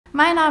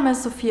Mein Name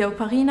ist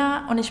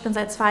Oparina und ich bin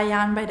seit 2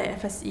 Jahren bei der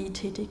FSI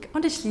tätig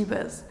und ich liebe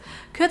es.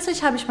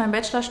 Kürzlich habe ich mein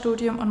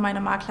Bachelorstudium und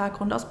meine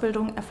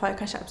Makler-Grundausbildung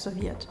erfolgreich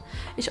absolviert.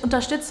 Ich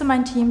unterstütze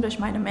mein Team durch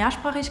meine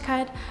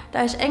Mehrsprachigkeit,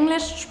 da ich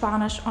Englisch,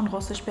 Spanisch und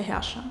Russisch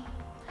beherrsche.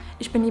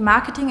 Ich bin die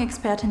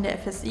Marketing-Expertin der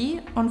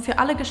FSI und für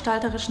alle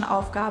gestalterischen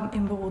Aufgaben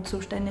im Büro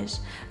zuständig,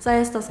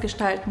 sei es das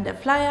Gestalten der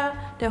Flyer,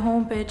 der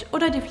Homepage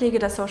oder die Pflege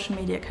der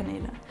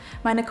Social-Media-Kanäle.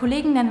 Meine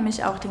Kollegen nennen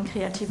mich auch den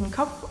kreativen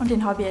Kopf und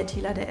den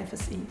Hobby-ITler der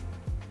FSI.